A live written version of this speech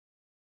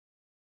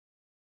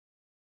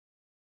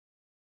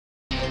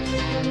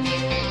Hello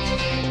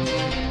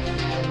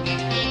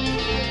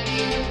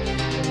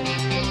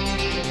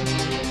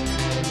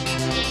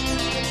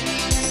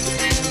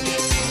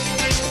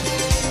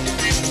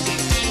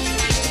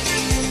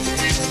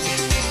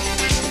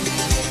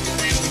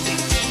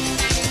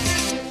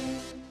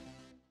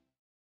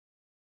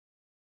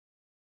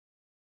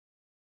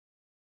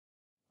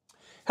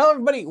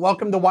everybody,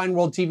 welcome to Wine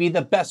World TV,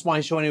 the best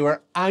wine show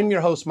anywhere. I'm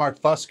your host, Mark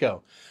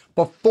Fusco.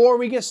 Before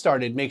we get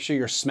started, make sure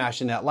you're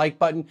smashing that like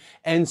button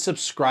and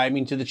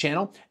subscribing to the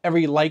channel.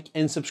 Every like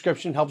and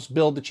subscription helps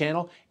build the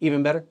channel.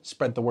 Even better,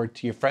 spread the word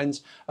to your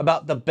friends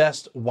about the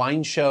best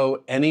wine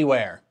show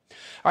anywhere.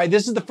 All right,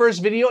 this is the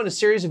first video in a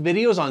series of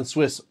videos on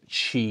Swiss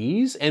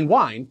cheese and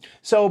wine.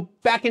 So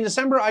back in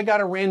December, I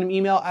got a random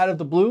email out of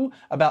the blue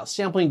about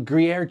sampling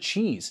Gruyère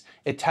cheese.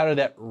 It touted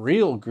that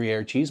real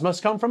Gruyère cheese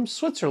must come from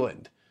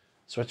Switzerland.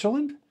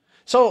 Switzerland?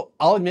 So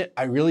I'll admit,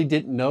 I really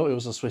didn't know it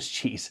was a Swiss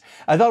cheese.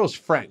 I thought it was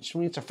French. I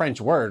mean, it's a French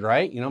word,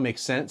 right? You know,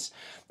 makes sense.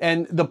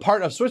 And the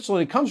part of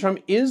Switzerland it comes from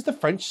is the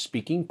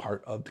French-speaking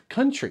part of the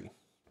country.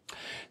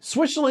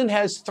 Switzerland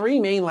has three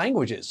main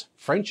languages,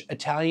 French,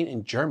 Italian,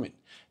 and German.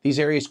 These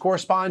areas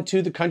correspond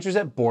to the countries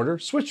that border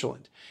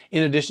Switzerland.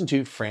 In addition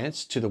to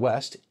France to the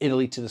west,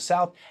 Italy to the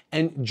south,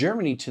 and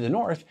Germany to the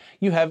north,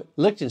 you have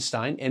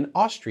Liechtenstein and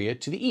Austria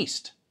to the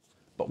east.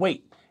 But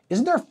wait,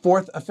 isn't there a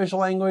fourth official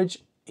language?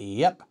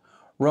 Yep,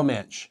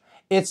 Romansh.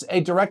 It's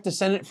a direct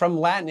descendant from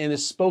Latin and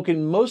is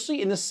spoken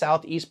mostly in the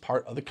southeast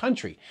part of the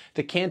country,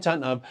 the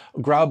canton of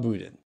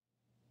Graubünden.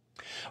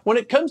 When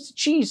it comes to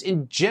cheese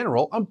in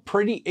general, I'm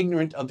pretty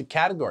ignorant of the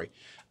category.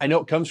 I know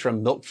it comes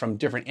from milk from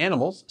different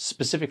animals,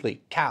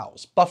 specifically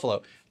cows, buffalo,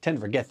 I tend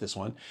to forget this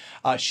one,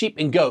 sheep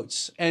and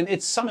goats, and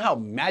it's somehow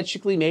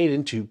magically made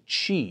into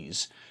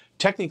cheese.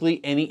 Technically,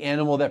 any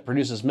animal that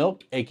produces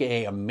milk,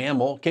 aka a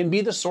mammal, can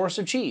be the source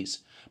of cheese.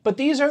 But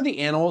these are the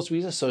animals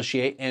we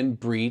associate and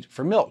breed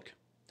for milk.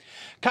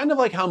 Kind of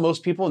like how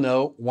most people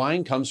know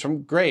wine comes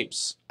from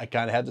grapes. I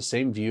kind of had the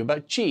same view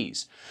about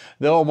cheese.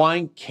 Though a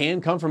wine can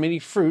come from any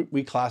fruit,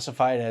 we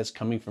classify it as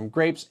coming from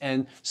grapes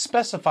and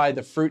specify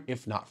the fruit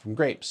if not from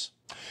grapes.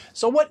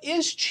 So what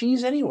is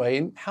cheese anyway,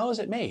 and how is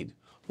it made?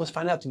 Let's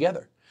find out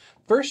together.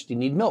 First, you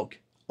need milk.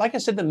 Like I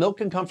said, the milk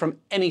can come from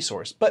any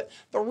source, but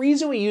the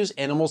reason we use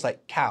animals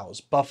like cows,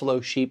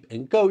 buffalo, sheep,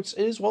 and goats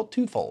is, well,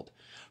 twofold.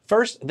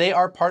 First, they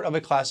are part of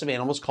a class of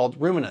animals called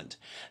ruminant.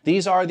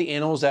 These are the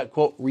animals that,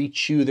 quote,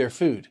 re-chew their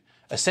food.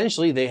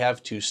 Essentially, they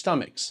have two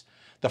stomachs.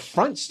 The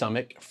front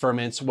stomach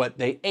ferments what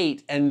they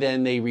ate, and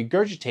then they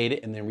regurgitate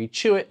it and then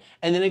re-chew it,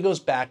 and then it goes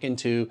back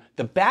into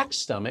the back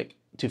stomach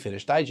to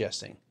finish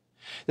digesting.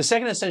 The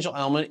second essential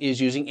element is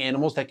using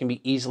animals that can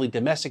be easily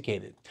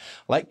domesticated,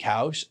 like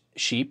cows,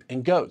 sheep,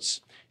 and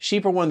goats.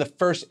 Sheep are one of the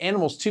first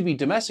animals to be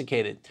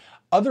domesticated.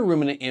 Other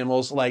ruminant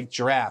animals like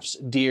giraffes,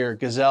 deer,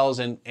 gazelles,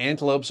 and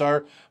antelopes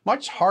are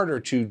much harder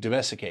to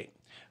domesticate.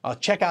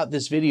 Check out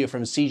this video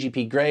from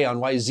CGP Grey on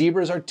why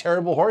zebras are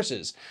terrible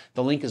horses.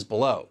 The link is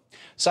below.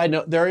 Side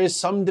note, there is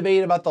some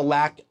debate about the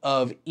lack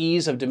of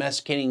ease of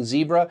domesticating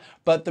zebra,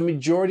 but the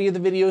majority of the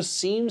video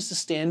seems to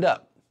stand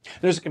up.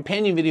 There's a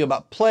companion video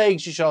about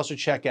plagues you should also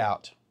check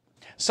out.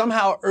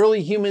 Somehow,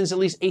 early humans at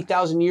least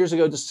 8,000 years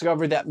ago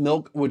discovered that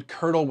milk would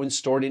curdle when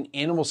stored in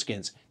animal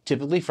skins,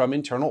 typically from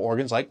internal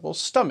organs like, well,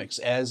 stomachs,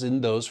 as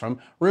in those from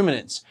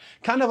ruminants.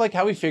 Kind of like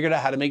how we figured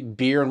out how to make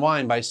beer and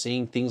wine by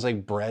seeing things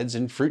like breads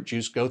and fruit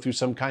juice go through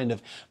some kind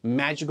of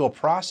magical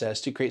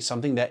process to create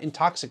something that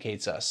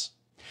intoxicates us.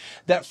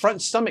 That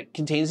front stomach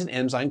contains an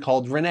enzyme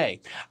called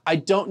Rennet. I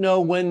don't know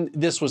when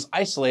this was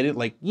isolated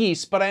like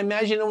yeast, but I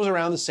imagine it was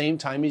around the same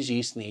time as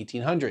yeast in the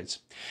 1800s.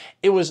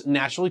 It was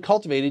naturally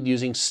cultivated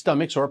using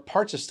stomachs or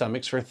parts of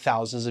stomachs for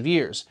thousands of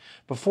years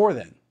before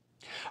then.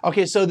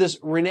 Okay, so this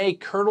Rennet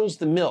curdles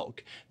the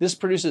milk. This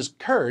produces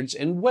curds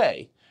and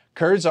whey.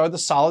 Curds are the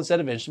solids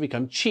that eventually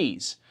become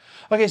cheese.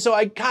 Okay, so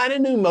I kind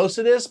of knew most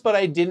of this, but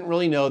I didn't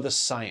really know the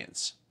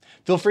science.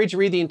 Feel free to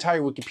read the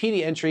entire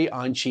Wikipedia entry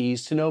on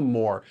cheese to know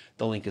more.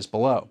 The link is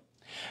below.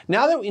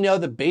 Now that we know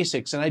the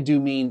basics, and I do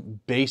mean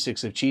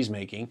basics of cheese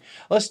making,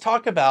 let's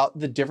talk about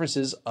the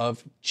differences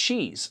of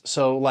cheese.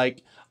 So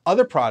like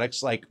other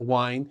products like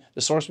wine,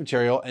 the source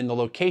material and the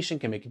location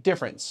can make a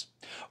difference,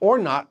 or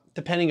not,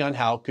 depending on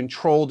how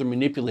controlled or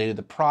manipulated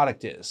the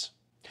product is.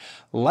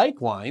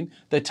 Like wine,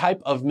 the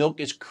type of milk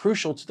is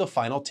crucial to the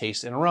final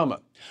taste and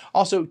aroma.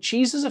 Also,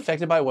 cheese is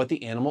affected by what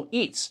the animal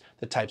eats.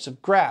 The types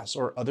of grass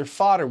or other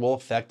fodder will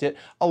affect it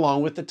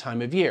along with the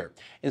time of year.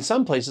 In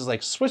some places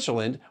like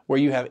Switzerland, where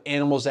you have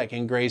animals that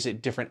can graze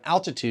at different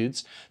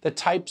altitudes, the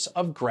types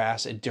of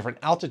grass at different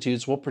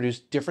altitudes will produce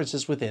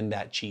differences within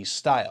that cheese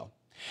style.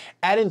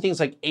 Add in things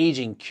like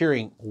aging,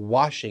 curing,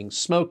 washing,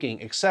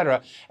 smoking,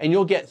 etc., and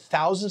you'll get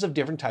thousands of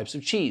different types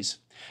of cheese.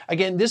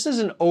 Again, this is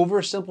an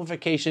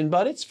oversimplification,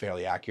 but it's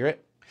fairly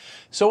accurate.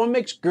 So what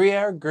makes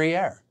Gruyère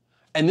Gruyère?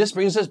 And this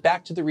brings us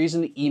back to the reason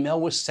the email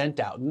was sent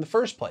out in the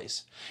first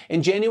place.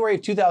 In January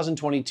of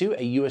 2022,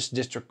 a U.S.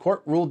 district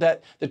court ruled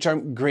that the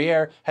term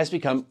Gruyère has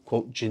become,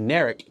 quote,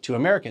 generic to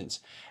Americans.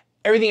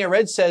 Everything I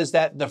read says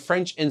that the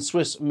French and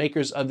Swiss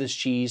makers of this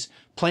cheese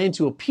plan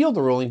to appeal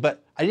the ruling,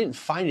 but I didn't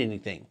find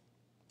anything.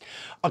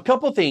 A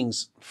couple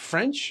things.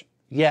 French?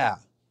 Yeah.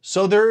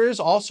 So there is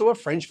also a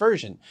French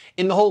version.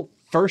 In the whole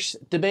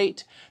first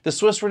debate, the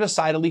Swiss were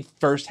decidedly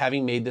first,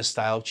 having made this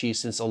style of cheese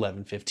since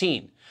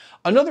 1115.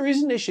 Another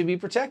reason they should be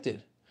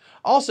protected.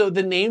 Also,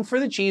 the name for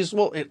the cheese,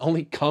 well, it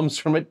only comes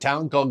from a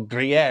town called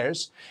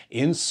Gruyère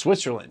in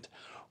Switzerland.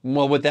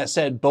 Well, with that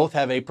said, both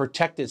have a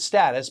protected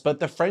status,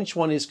 but the French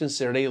one is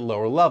considered a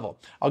lower level.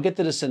 I'll get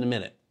to this in a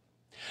minute.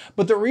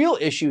 But the real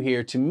issue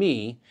here to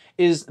me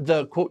is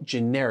the, quote,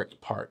 generic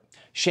part.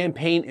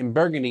 Champagne and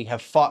Burgundy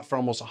have fought for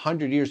almost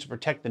 100 years to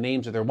protect the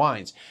names of their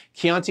wines.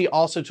 Chianti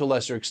also to a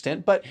lesser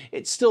extent, but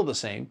it's still the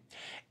same.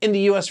 In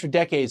the US for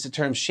decades, the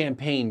terms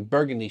Champagne,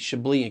 Burgundy,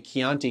 Chablis, and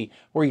Chianti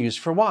were used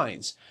for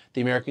wines. The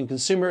American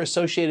consumer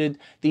associated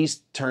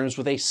these terms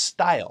with a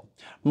style.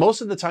 Most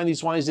of the time,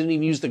 these wines didn't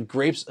even use the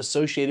grapes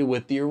associated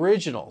with the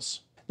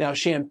originals. Now,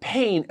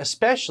 Champagne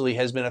especially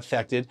has been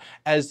affected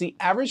as the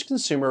average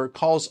consumer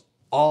calls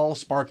all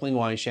sparkling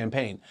wine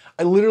champagne.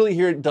 I literally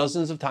hear it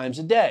dozens of times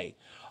a day.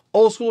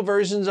 Old school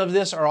versions of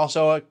this are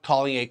also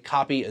calling a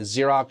copy a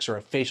Xerox or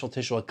a facial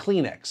tissue a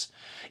Kleenex.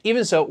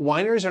 Even so,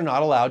 wineries are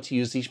not allowed to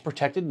use these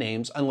protected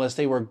names unless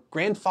they were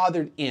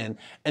grandfathered in,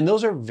 and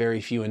those are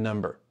very few in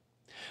number.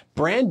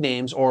 Brand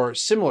names or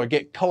similar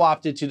get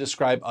co-opted to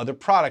describe other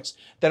products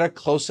that are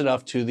close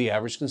enough to the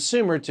average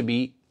consumer to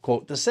be,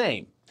 quote, the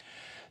same.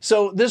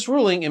 So this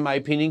ruling, in my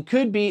opinion,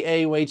 could be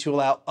a way to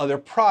allow other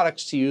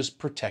products to use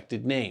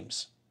protected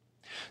names.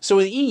 So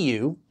in the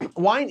EU,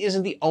 wine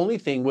isn't the only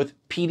thing with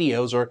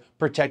PDOs or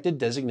Protected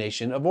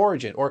Designation of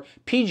Origin, or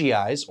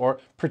PGIs, or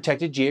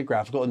Protected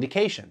Geographical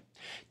Indication.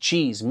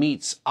 Cheese,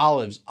 meats,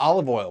 olives,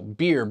 olive oil,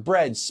 beer,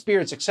 bread,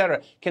 spirits,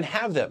 etc. can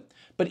have them.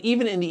 But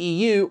even in the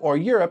EU or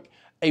Europe,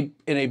 in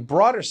a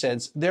broader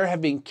sense, there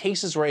have been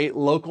cases where a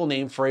local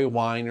name for a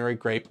wine or a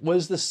grape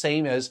was the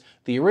same as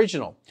the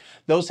original.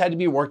 Those had to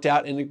be worked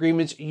out in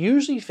agreements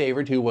usually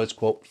favored who was,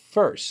 quote,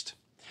 first.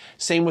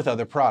 Same with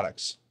other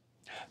products.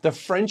 The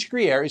French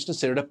Gruyère is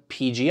considered a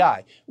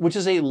PGI, which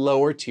is a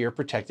lower tier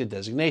protected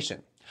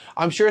designation.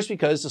 I'm sure it's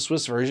because the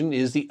Swiss version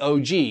is the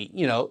OG,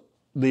 you know,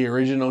 the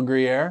original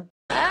Gruyère.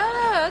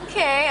 Oh,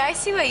 okay, I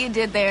see what you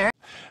did there.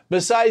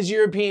 Besides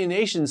European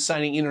nations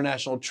signing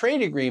international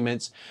trade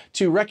agreements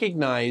to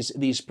recognize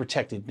these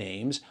protected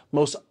names,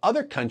 most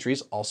other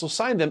countries also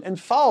sign them and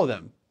follow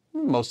them,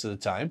 most of the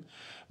time.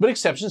 But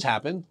exceptions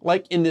happen,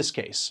 like in this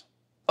case.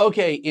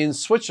 Okay, in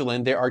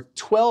Switzerland, there are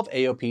 12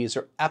 AOPs,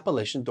 or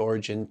Appellation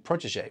d'Origine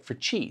Protégée, for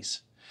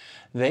cheese.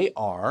 They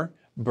are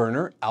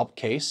Berner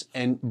Alpkäse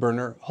and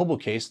Berner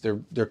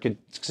Hobelkäse, they're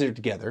considered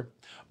together,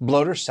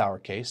 Bloder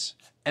Sauerkäse,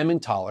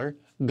 Emmentaler,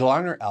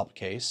 Glarner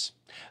Alpkäse,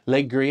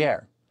 Le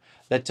Gruyère,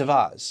 Le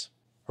Tavaz,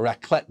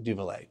 Raclette du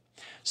Valais,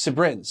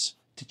 Cibrins,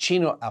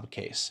 Ticino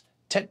Alpkäse,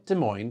 Tête de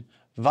Moine,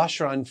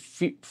 Vacherin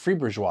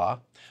Fribourgeois,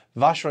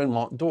 Vacherin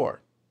Mont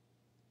d'Or.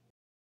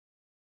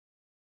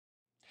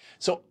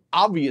 So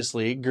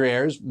obviously,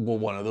 Gruyère's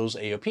one of those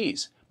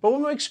AOPs. But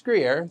what makes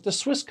Gruyère, the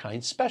Swiss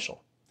kind,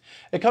 special?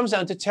 It comes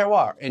down to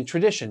terroir and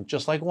tradition,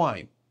 just like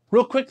wine.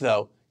 Real quick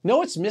though, know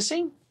what's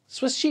missing?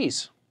 Swiss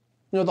cheese.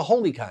 You know, the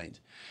holy kind.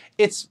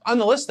 It's on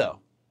the list though.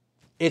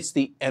 It's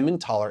the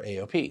Emmentaler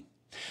AOP.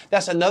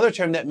 That's another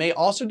term that may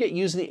also get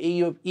used in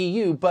the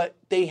EU, but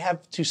they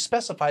have to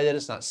specify that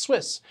it's not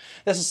Swiss.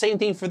 That's the same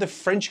thing for the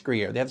French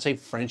Gruyère. They have to say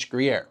French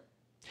Gruyère.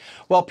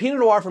 While Pinot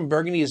Noir from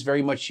Burgundy is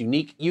very much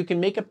unique, you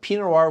can make a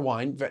Pinot Noir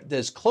wine that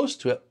is close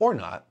to it or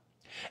not.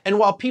 And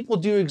while people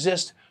do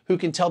exist who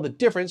can tell the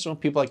difference,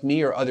 people like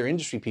me or other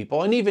industry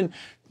people, and even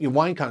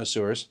wine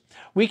connoisseurs,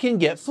 we can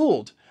get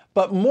fooled.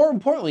 But more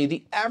importantly,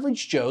 the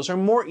average Joes are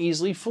more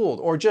easily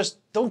fooled, or just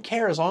don't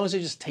care as long as they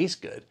just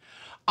taste good.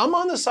 I'm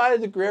on the side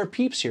of the Gruyère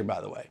peeps here, by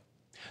the way.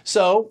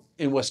 So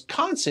in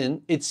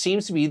Wisconsin, it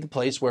seems to be the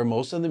place where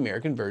most of the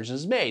American version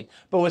is made.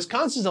 But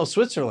Wisconsin's no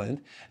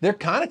Switzerland. They're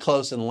kind of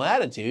close in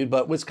latitude,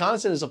 but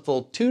Wisconsin is a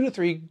full 2 to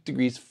 3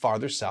 degrees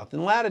farther south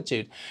in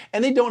latitude.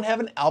 And they don't have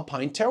an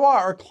alpine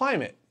terroir or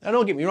climate. Now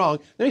don't get me wrong,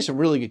 they make some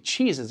really good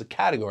cheese as a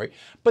category,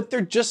 but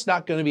they're just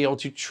not going to be able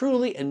to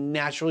truly and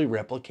naturally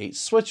replicate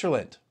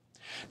Switzerland.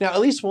 Now,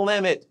 at least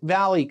Willamette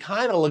Valley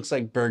kind of looks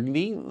like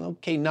Burgundy.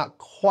 Okay, not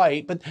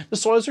quite, but the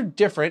soils are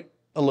different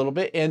a little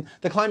bit, and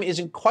the climate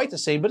isn't quite the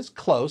same, but it's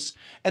close,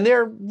 and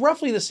they're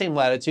roughly the same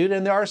latitude,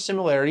 and there are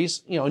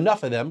similarities,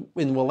 enough of them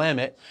in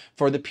Willamette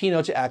for the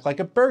Pinot to act like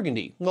a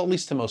Burgundy, well, at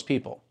least to most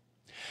people.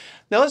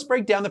 Now let's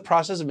break down the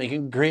process of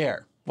making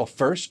Gruyère. Well,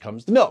 first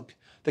comes the milk.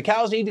 The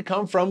cows need to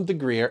come from the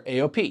Gruyère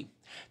AOP.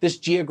 This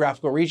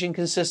geographical region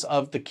consists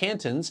of the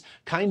cantons,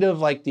 kind of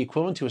like the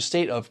equivalent to a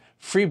state of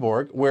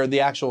Fribourg, where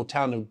the actual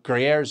town of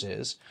Gruyères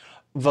is,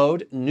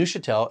 Vaud,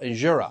 Neuchâtel, and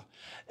Jura,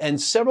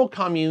 and several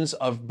communes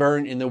of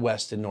Bern in the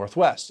west and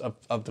northwest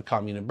of the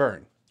commune of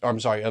Bern, or I'm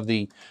sorry, of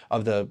the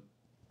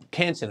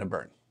canton of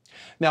Bern.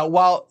 Now,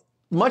 while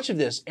much of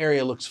this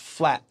area looks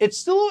flat. It's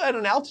still at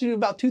an altitude of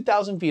about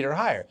 2,000 feet or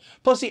higher,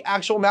 plus the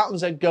actual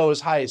mountains that go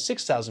as high as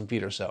 6,000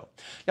 feet or so.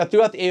 Now,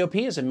 throughout the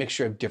AOP is a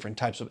mixture of different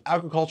types of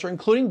agriculture,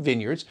 including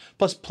vineyards,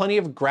 plus plenty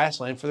of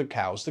grassland for the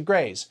cows to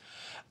graze.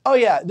 Oh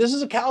yeah, this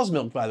is a cow's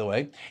milk, by the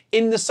way.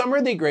 In the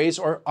summer, they graze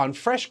on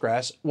fresh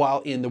grass,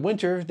 while in the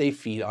winter, they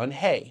feed on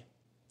hay.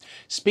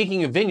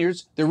 Speaking of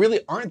vineyards, there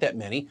really aren't that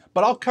many,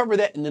 but I'll cover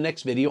that in the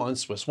next video on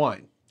Swiss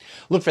wine.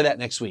 Look for that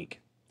next week.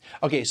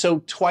 Okay,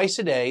 so twice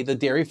a day, the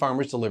dairy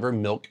farmers deliver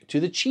milk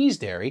to the cheese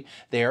dairy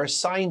they are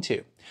assigned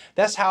to.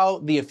 That's how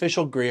the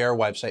official Gruyère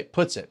website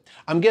puts it.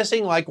 I'm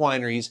guessing, like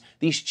wineries,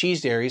 these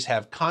cheese dairies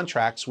have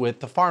contracts with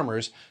the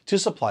farmers to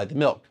supply the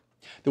milk.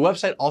 The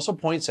website also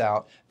points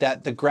out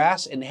that the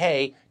grass and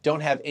hay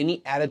don't have any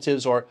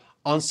additives or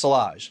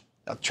ensilage.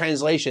 Now,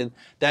 translation,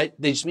 that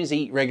just means they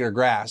eat regular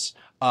grass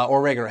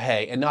or regular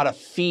hay and not a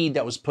feed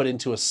that was put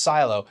into a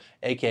silo,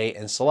 aka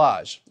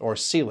ensilage or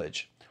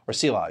silage.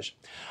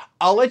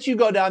 I'll let you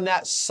go down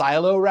that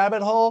silo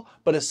rabbit hole,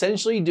 but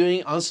essentially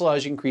doing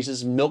ensilage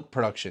increases milk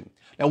production.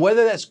 Now,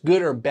 whether that's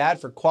good or bad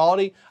for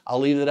quality, I'll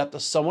leave it up to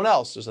someone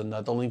else. There's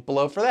another link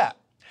below for that.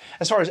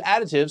 As far as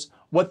additives,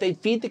 what they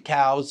feed the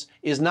cows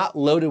is not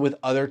loaded with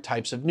other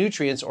types of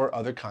nutrients or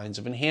other kinds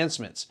of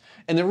enhancements.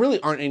 And there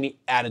really aren't any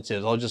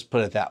additives. I'll just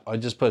put it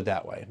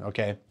that way,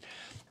 okay?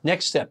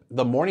 Next step,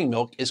 the morning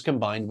milk is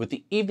combined with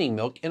the evening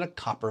milk in a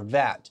copper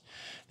vat.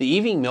 The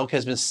evening milk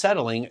has been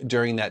settling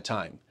during that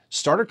time.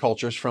 Starter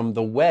cultures from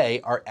the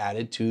whey are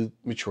added to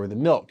mature the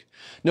milk.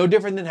 No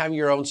different than having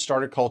your own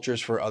starter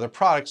cultures for other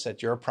products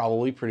that you're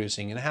probably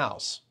producing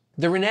in-house.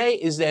 The rennet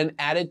is then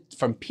added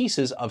from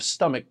pieces of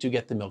stomach to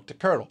get the milk to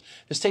curdle.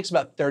 This takes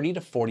about 30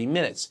 to 40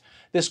 minutes.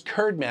 This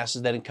curd mass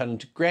is then cut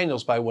into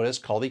granules by what is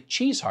called a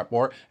cheese harp,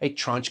 or a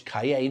tranche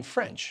caillé in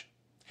French.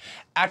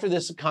 After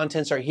this, the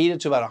contents are heated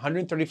to about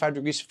 135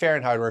 degrees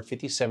Fahrenheit or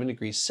 57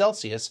 degrees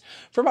Celsius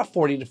for about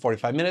 40 to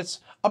 45 minutes.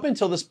 Up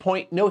until this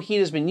point, no heat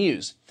has been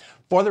used.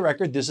 For the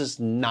record, this is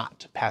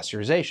not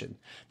pasteurization.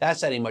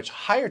 That's at a much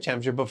higher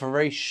temperature, but for a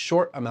very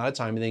short amount of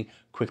time and then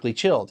quickly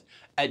chilled.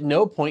 At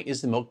no point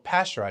is the milk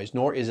pasteurized,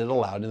 nor is it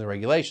allowed in the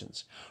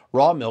regulations.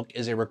 Raw milk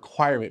is a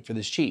requirement for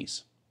this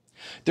cheese.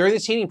 During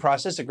this heating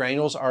process, the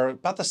granules are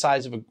about the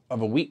size of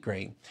a wheat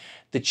grain.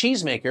 The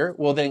cheesemaker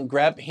will then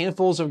grab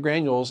handfuls of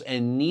granules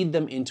and knead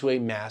them into a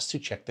mass to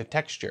check the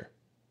texture.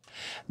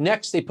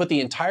 Next, they put the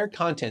entire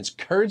contents,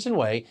 curds and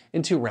whey,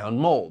 into round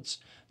molds.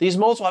 These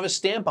molds will have a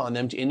stamp on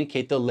them to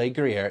indicate the Le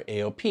Gruyère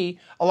AOP,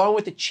 along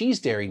with the cheese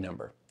dairy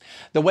number.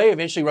 The whey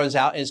eventually runs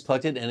out and is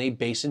collected in a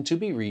basin to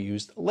be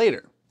reused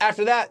later.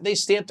 After that, they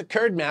stamp the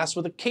curd mass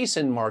with a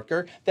casein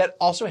marker that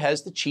also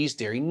has the cheese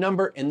dairy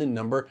number and the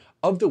number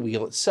of the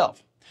wheel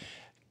itself.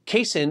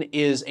 Casein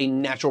is a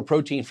natural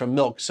protein from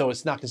milk, so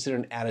it's not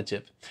considered an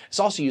additive. It's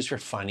also used for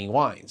fining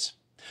wines.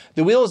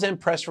 The wheel is then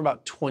pressed for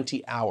about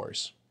 20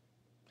 hours.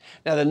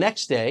 Now, the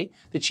next day,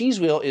 the cheese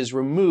wheel is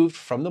removed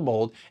from the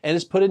mold and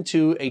is put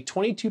into a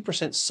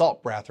 22%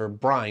 salt bath or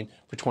brine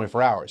for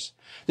 24 hours.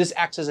 This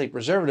acts as a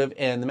preservative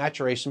and the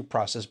maturation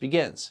process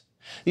begins.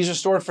 These are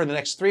stored for the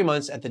next 3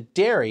 months at the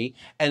dairy,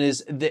 and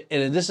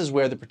this is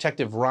where the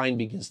protective rind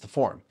begins to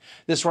form.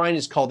 This rind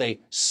is called a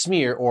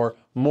smear or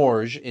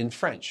morge in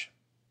French.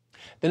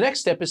 The next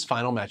step is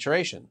final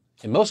maturation.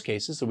 In most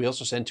cases, the wheels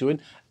are sent to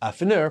an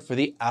affineur for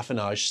the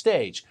affinage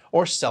stage,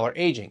 or cellar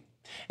aging.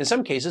 In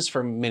some cases,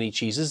 for many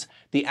cheeses,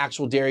 the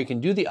actual dairy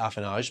can do the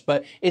affinage,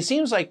 but it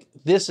seems like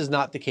this is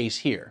not the case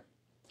here.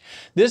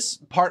 This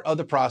part of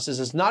the process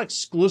is not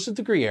exclusive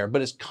to Gruyère,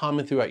 but is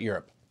common throughout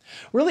Europe.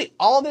 Really,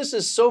 all this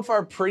is so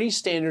far pretty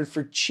standard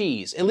for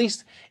cheese, at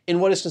least in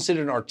what is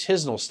considered an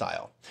artisanal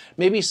style.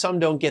 Maybe some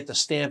don't get the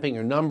stamping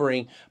or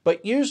numbering,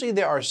 but usually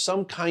there are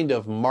some kind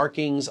of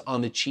markings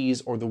on the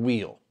cheese or the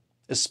wheel,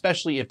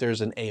 especially if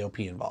there's an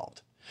AOP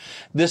involved.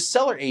 This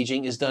cellar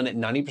aging is done at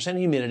 90%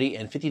 humidity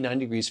and 59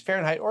 degrees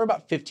Fahrenheit or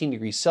about 15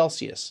 degrees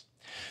Celsius.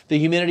 The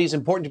humidity is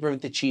important to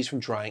prevent the cheese from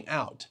drying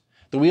out.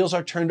 The wheels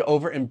are turned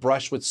over and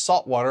brushed with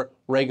salt water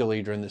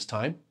regularly during this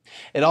time.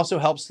 It also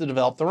helps to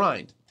develop the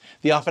rind.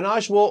 The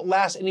affinage will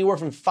last anywhere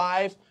from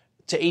 5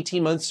 to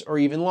 18 months or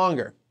even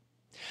longer.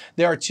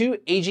 There are two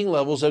aging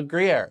levels of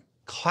Gruyère: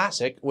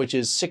 Classic, which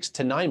is 6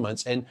 to 9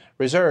 months, and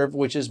Reserve,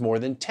 which is more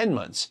than 10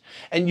 months.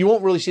 And you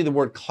won't really see the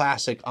word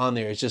Classic on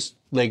there, it's just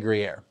Le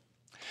Gruyère.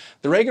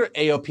 The regular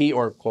AOP,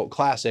 or quote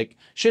Classic,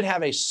 should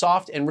have a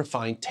soft and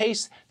refined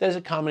taste that is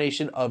a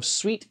combination of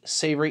sweet,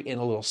 savory, and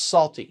a little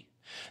salty.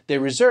 The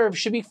Reserve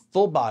should be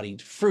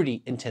full-bodied,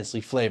 fruity,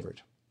 intensely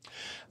flavored.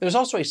 There's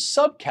also a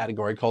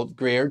subcategory called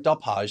Gruyère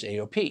d'Alpage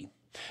AOP.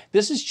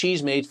 This is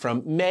cheese made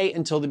from May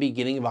until the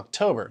beginning of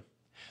October.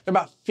 There are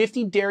about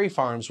 50 dairy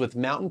farms with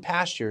mountain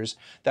pastures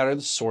that are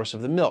the source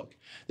of the milk.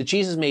 The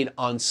cheese is made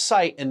on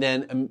site, and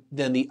then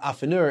the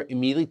affineur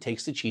immediately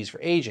takes the cheese for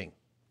aging.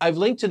 I've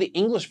linked to the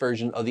English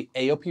version of the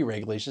AOP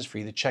regulations for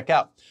you to check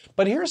out,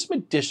 but here are some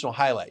additional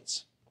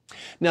highlights.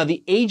 Now,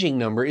 the aging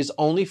number is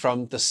only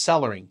from the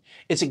cellaring.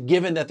 It's a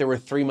given that there were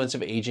 3 months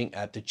of aging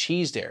at the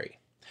cheese dairy.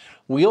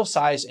 Wheel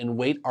size and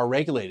weight are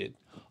regulated.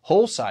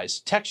 Hole size,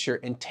 texture,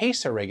 and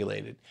taste are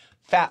regulated.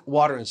 fat,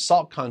 water, and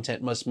salt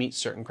content must meet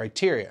certain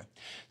criteria.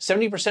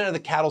 70% of the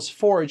cattle's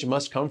forage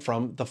must come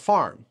from the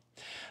farm.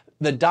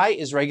 The diet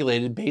is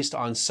regulated based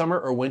on summer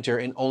or winter,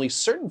 and only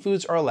certain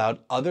foods are allowed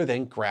other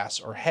than grass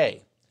or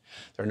hay.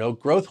 There are no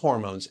growth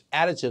hormones,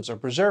 additives, or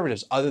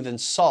preservatives other than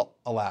salt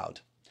allowed.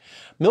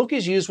 Milk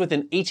is used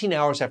within 18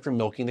 hours after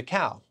milking the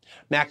cow.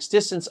 Max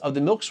distance of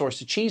the milk source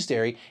to cheese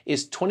dairy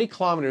is 20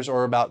 kilometers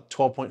or about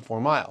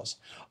 12.4 miles.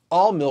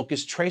 All milk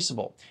is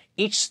traceable.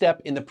 Each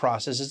step in the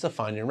process is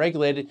defined and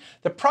regulated.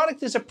 The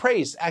product is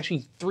appraised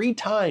actually 3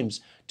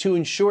 times to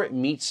ensure it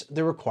meets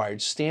the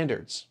required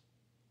standards.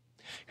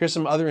 Here's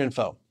some other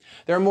info.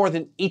 There are more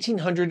than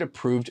 1,800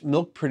 approved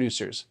milk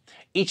producers.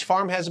 Each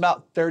farm has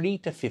about 30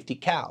 to 50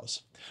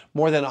 cows,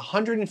 more than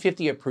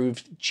 150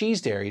 approved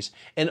cheese dairies,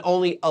 and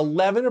only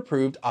 11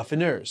 approved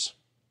affineurs.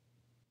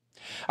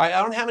 All right,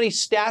 I don't have any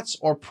stats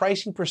or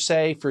pricing per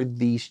se for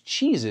these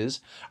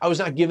cheeses. I was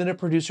not given a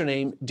producer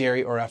name,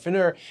 dairy, or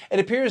affineur. It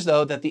appears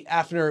though that the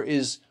affineur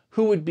is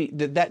who would be,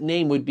 that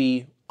name would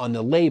be on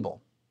the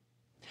label.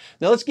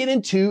 Now let's get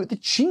into the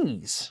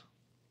cheese.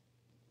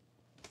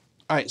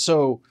 All right,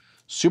 so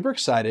super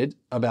excited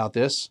about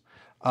this.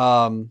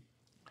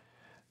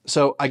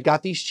 So I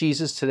got these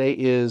cheeses. Today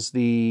is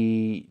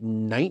the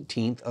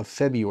 19th of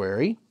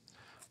February.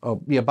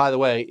 Oh yeah, by the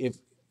way, if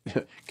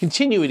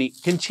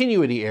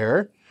continuity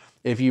error,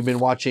 if you've been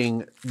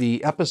watching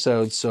the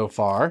episodes so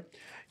far,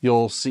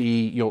 you'll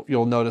see,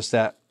 you'll notice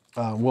that,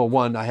 well,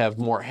 one, I have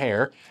more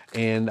hair,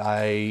 and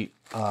I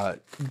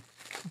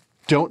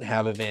don't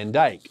have a Van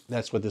Dyke.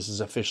 That's what this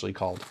is officially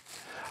called.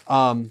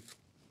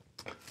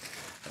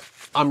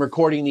 I'm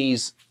recording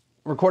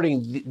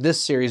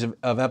this series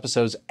of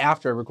episodes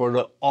after I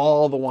recorded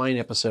all the wine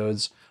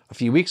episodes a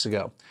few weeks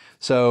ago.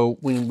 So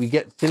when we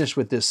get finished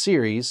with this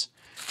series,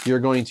 you're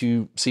going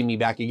to see me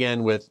back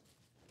again with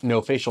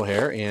no facial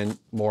hair and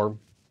more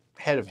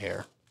head of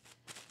hair.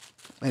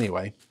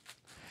 Anyway,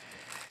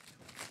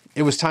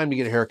 it was time to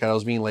get a haircut. I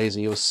was being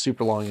lazy. It was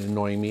super long and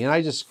annoying me.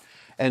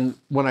 And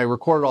when I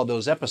recorded all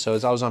those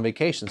episodes, I was on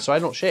vacation, so I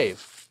don't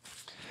shave.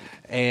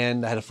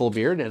 And I had a full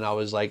beard, and I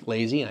was like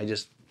lazy, and I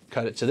just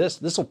cut it to this.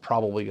 This will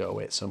probably go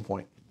away at some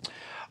point.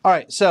 All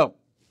right, so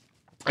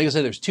like I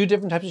said, there's 2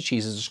 different types of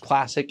cheeses. There's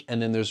classic,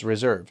 and then there's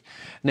reserve.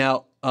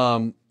 Now,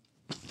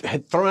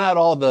 had thrown out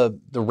all the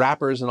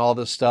wrappers and all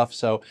this stuff.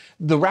 So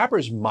the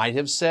wrappers might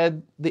have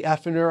said the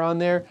affineur on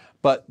there,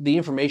 but the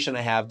information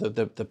I have,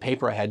 the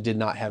paper I had did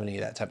not have any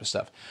of that type of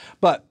stuff.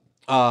 But,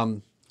 so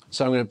I'm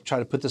going to try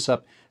to put this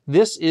up.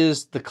 This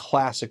is the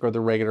classic or the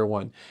regular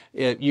one.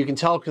 You can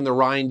tell the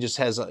rind just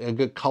has a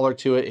good color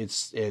to it.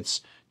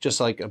 It's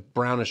just like a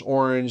brownish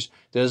orange.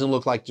 It doesn't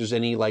look like there's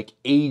any like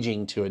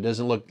aging to it. It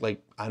doesn't look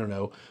like, I don't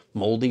know,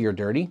 moldy or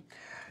dirty.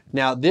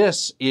 Now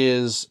this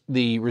is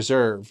the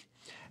reserve.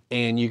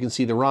 And you can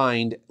see the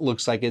rind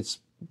looks like it's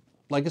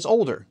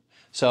older.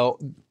 So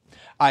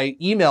I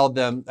emailed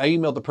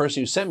the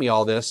person who sent me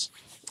all this,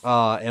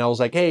 and I was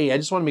like, hey, I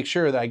just want to make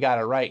sure that I got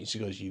it right. And she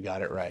goes, you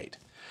got it right.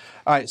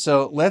 All right,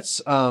 so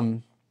let's,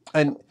 and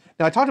now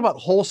I talked about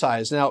hole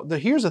size. Now,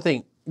 here's the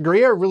thing,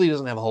 Gruyère really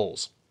doesn't have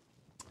holes,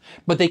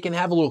 but they can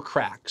have little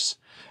cracks.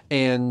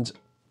 And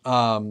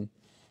other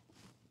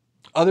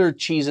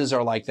cheeses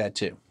are like that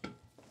too. All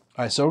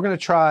right, so we're gonna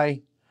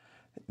try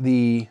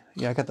I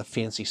got the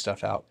fancy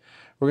stuff out.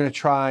 We're gonna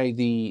try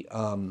the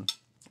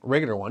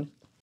regular one.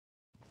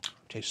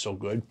 Tastes so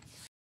good.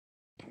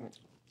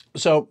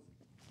 So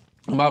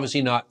I'm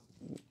obviously not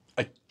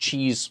a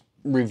cheese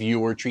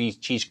reviewer,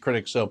 cheese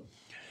critic, so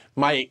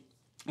my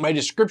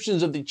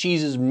descriptions of the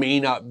cheeses may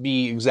not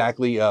be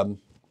exactly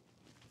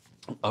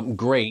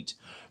great,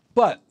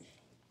 but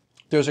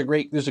there's a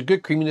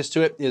good creaminess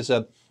to it.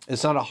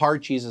 It's not a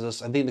hard cheese.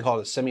 I think they call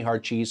it a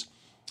semi-hard cheese.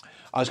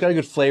 It's got a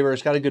good flavor.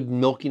 It's got a good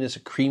milkiness,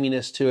 a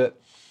creaminess to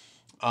it.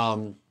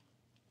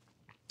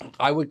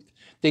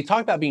 They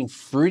talk about being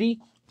fruity.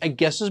 I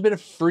guess there's a bit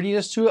of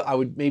fruitiness to it. I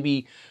would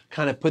maybe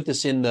kind of put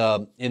this in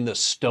the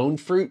stone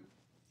fruit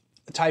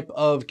type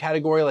of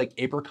category, like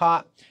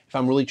apricot, if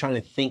I'm really trying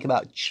to think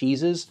about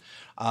cheeses.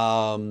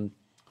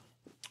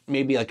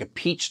 Maybe like a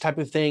peach type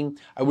of thing.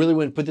 I really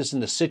wouldn't put this in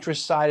the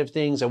citrus side of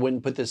things. I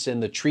wouldn't put this in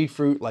the tree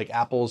fruit like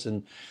apples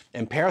and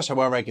pears.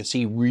 However, I could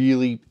see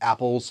really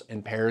apples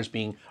and pears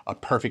being a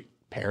perfect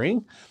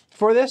pairing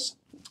for this.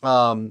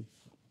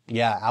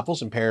 Yeah,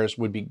 apples and pears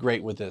would be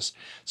great with this.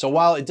 So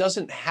while it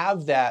doesn't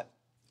have that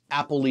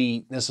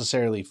appley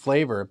necessarily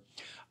flavor,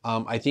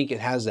 I think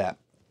it has that.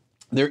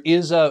 There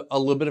is a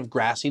little bit of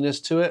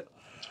grassiness to it.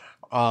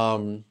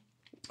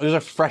 There's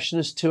a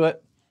freshness to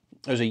it.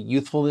 There's a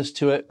youthfulness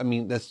to it. I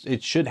mean,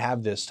 it should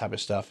have this type of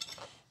stuff.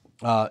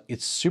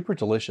 It's super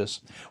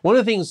delicious. One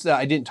of the things that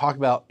I didn't talk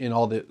about in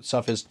all the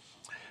stuff is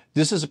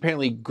this is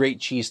apparently great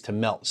cheese to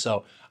melt.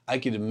 So I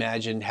could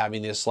imagine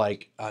having this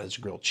like as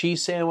a grilled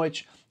cheese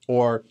sandwich,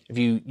 or if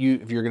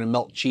you're gonna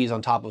melt cheese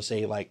on top of,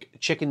 say, like a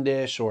chicken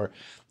dish or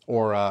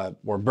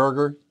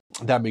burger,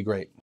 that'd be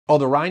great. Oh,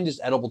 the rind is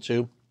edible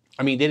too.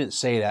 I mean, they didn't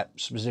say that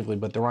specifically,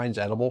 but the rind's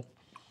edible,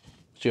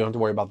 so you don't have to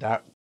worry about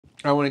that.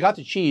 And when I got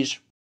the cheese,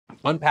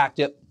 unpacked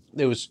it,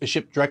 It was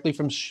shipped directly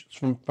from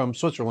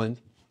Switzerland.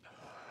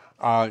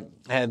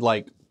 Had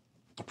like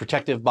a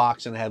protective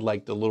box and had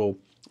like the little,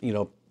 you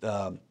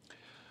know,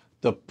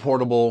 the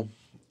portable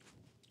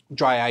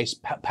dry ice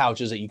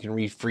pouches that you can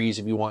refreeze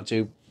if you want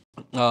to.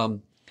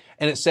 And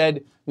it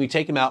said, when you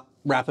take them out,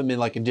 wrap them in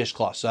like a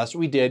dishcloth. So that's what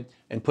we did,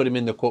 and put them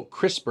in the quote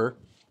crisper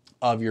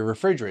of your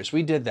refrigerator. So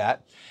we did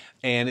that,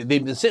 and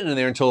they've been sitting in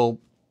there until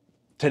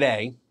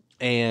today.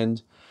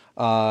 And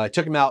I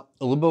took them out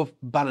a little bit,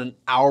 about an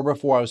hour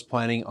before I was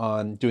planning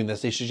on doing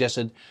this. They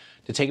suggested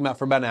to take them out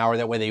for about an hour.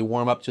 That way they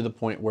warm up to the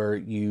point where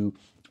you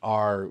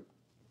can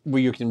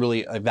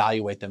really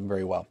evaluate them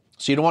very well.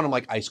 So you don't want them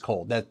like ice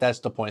cold. That's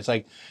the point.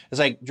 It's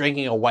like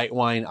drinking a white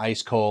wine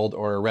ice cold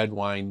or a red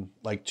wine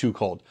like too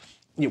cold.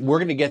 We're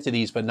going to get to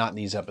these, but not in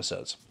these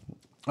episodes.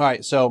 All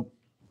right, so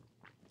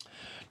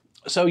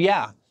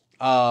yeah,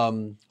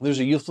 there's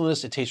a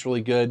youthfulness. It tastes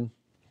really good.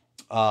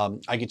 I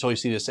can totally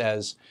see this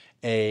as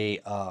a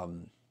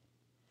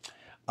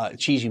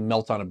cheese you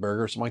melt on a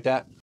burger or something like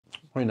that.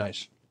 Very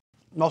nice.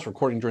 I'm also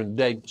recording during the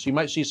day, so you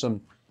might see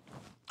some,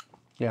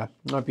 yeah,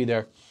 might be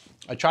there.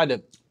 I tried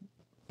to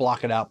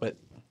block it out, but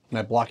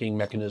my blocking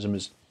mechanism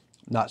is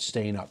not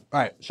staying up. All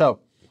right, so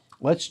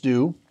let's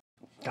do,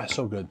 that's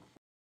so good.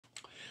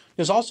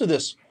 There's also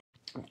this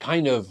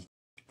kind of,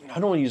 I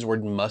don't want to use the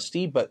word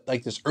musty, but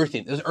like this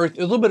earthy, there's a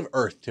little bit of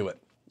earth to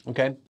it,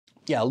 okay?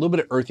 Yeah, a little bit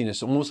of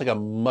earthiness, almost like a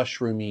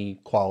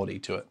mushroomy quality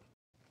to it.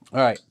 All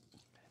right,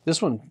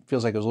 this one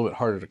feels like it was a little bit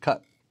harder to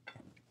cut.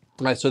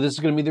 All right, so this is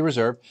going to be the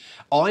reserve.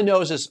 All I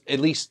know is it's at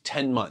least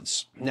 10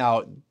 months.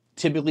 Now,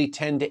 typically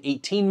 10 to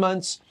 18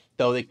 months,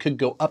 though it could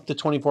go up to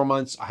 24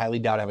 months. I highly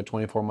doubt I have a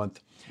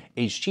 24-month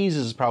aged cheese.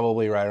 This is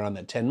probably right around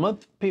that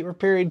 10-month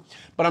period,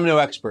 but I'm no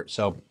expert.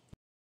 So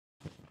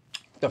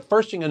the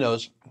first thing I know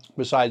is,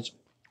 besides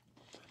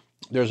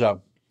there's a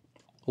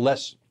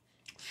less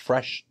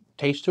fresh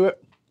taste to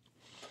it,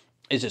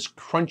 is it's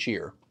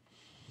crunchier.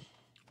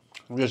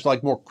 There's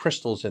like more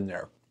crystals in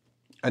there.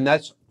 And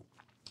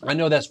I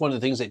know that's one of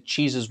the things that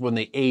cheeses when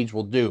they age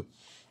will do.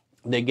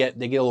 They get a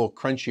little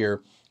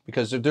crunchier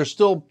because they're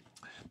still,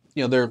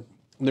 you know, they're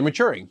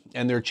maturing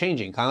and they're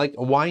changing, kind of like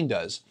a wine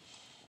does.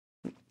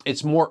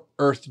 It's more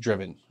earth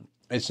driven.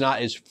 It's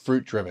not as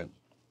fruit driven.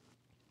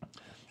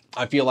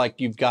 I feel like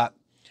you've got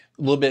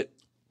a little bit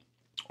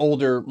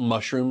older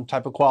mushroom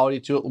type of quality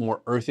to it, a little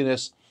more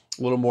earthiness,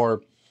 a little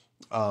more,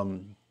 I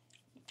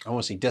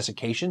want to say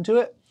desiccation to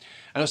it.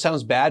 I know it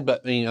sounds bad,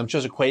 but I mean, I'm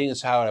just equating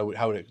this how I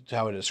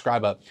would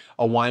describe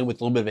a wine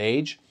with a little bit of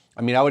age.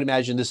 I mean, I would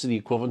imagine this is the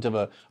equivalent of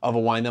a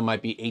wine that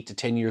might be 8 to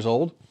 10 years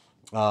old.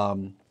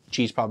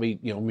 Cheese probably,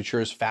 you know,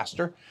 matures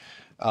faster.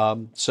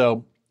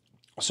 So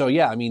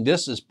yeah, I mean,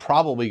 this is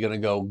probably going to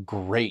go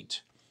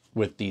great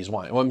with these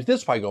wines. Well, I mean,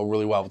 this will probably go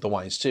really well with the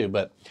wines too,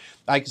 but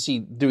I can see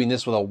doing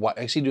this with I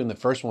can see doing the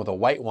first one with a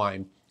white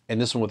wine and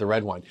this one with a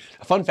red wine.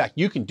 A fun fact,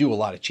 you can do a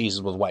lot of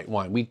cheeses with white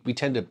wine. We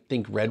tend to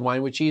think red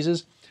wine with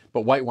cheeses,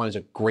 but white wine is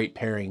a great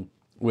pairing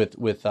with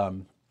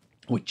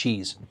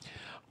cheese.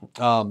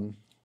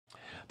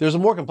 There's a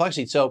more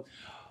complexity. So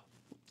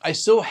I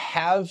still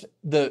have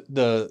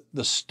the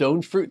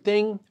stone fruit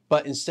thing,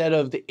 but instead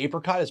of the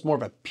apricot, it's more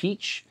of a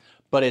peach,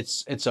 but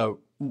it's a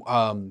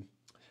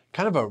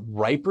kind of a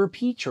riper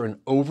peach or an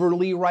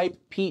overly ripe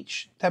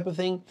peach type of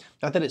thing.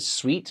 Not that it's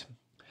sweet,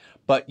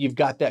 but you've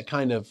got that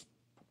kind of,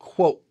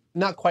 quote,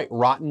 not quite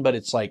rotten, but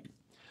it's like,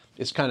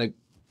 it's kind of,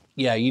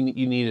 yeah, you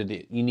needed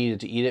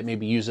to eat it.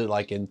 Maybe use it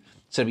like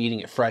instead of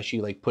eating it fresh,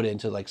 you like put it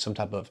into like some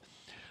type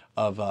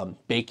of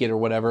bake it or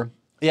whatever.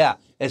 Yeah,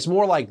 it's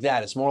more like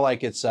that. It's more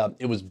like it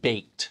was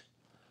baked,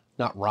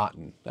 not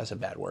rotten. That's a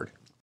bad word.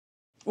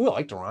 Ooh, I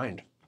like the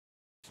rind.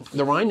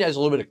 The rind has a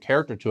little bit of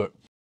character to it.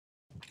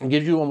 It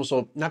gives you almost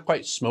a, not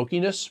quite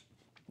smokiness,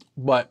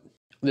 but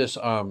this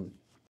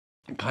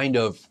kind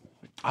of,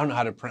 I don't know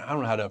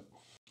how to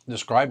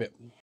describe it,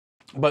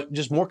 but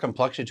just more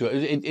complexity to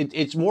it.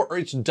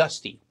 It's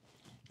dusty.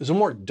 There's a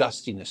more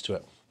dustiness to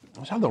it.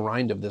 Let's have the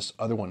rind of this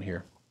other one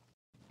here.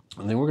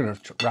 And then we're gonna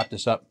wrap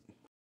this up.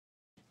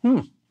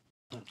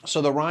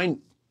 So the rind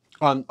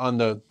on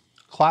the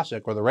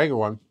classic or the regular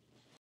one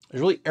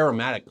is really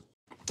aromatic.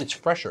 It's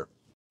fresher.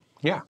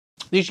 Yeah,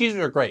 these cheeses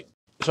are great.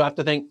 So I have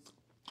to thank,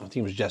 I think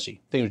it was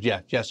Jessie. I think it was, yeah,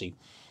 Jessie.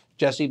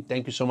 Jessie,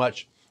 thank you so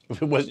much.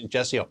 If it wasn't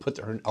Jessie, I'll put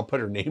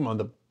her name on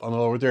the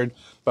lower third,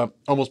 but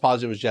almost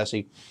positive it was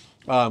Jessie.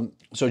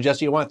 So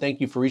Jessie, I want to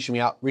thank you for reaching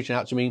out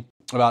to me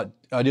about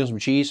doing some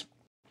cheese.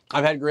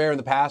 I've had Gruyère in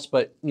the past,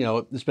 but you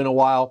know, it's been a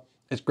while.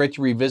 It's great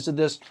to revisit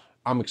this.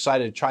 I'm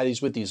excited to try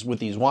these with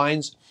these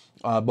wines,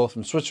 both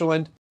from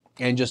Switzerland,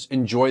 and just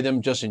enjoy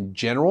them just in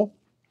general.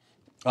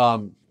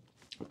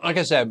 Like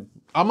I said,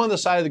 I'm on the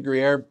side of the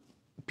Gruyère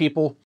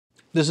people.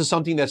 This is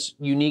something that's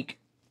unique,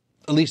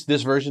 at least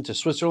this version, to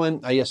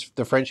Switzerland. I guess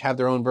the French have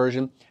their own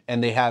version,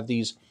 and they have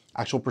these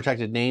actual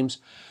protected names.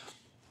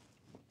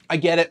 I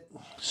get it.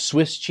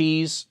 Swiss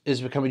cheese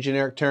has become a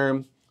generic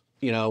term.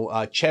 You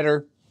know,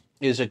 cheddar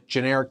is a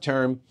generic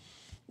term.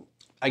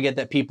 I get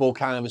that people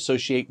kind of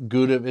associate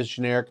Gouda as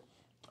generic.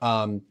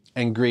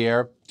 and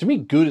Gruyère. To me,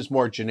 Gouda is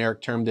more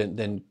generic term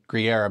than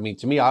Gruyère. I mean,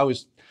 to me, Gruyère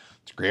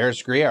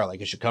is Gruyère.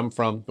 Like it should come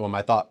from, well,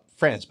 I thought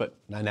France, but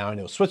now I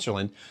know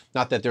Switzerland.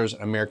 Not that there's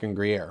an American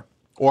Gruyère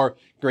or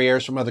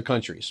Gruyères from other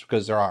countries,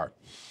 because there are.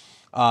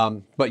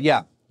 But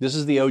yeah, this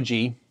is the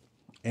OG.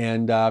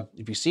 And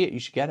if you see it, you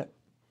should get it.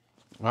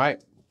 All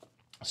right.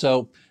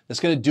 So that's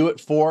going to do it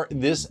for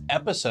this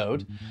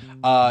episode.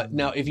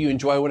 Now, if you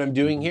enjoy what I'm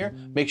doing here,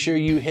 make sure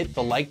you hit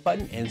the like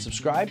button and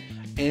subscribe,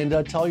 and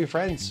tell your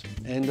friends.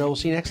 And we'll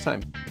see you next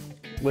time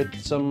with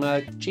some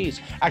cheese.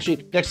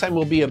 Actually, next time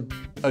will be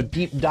a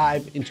deep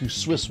dive into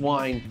Swiss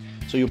wine.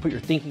 So you'll put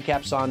your thinking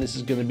caps on. This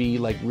is going to be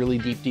like really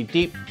deep, deep,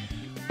 deep.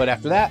 But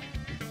after that,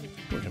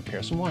 we're going to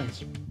compare some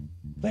wines.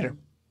 Later.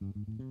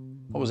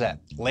 What was that?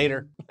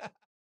 Later.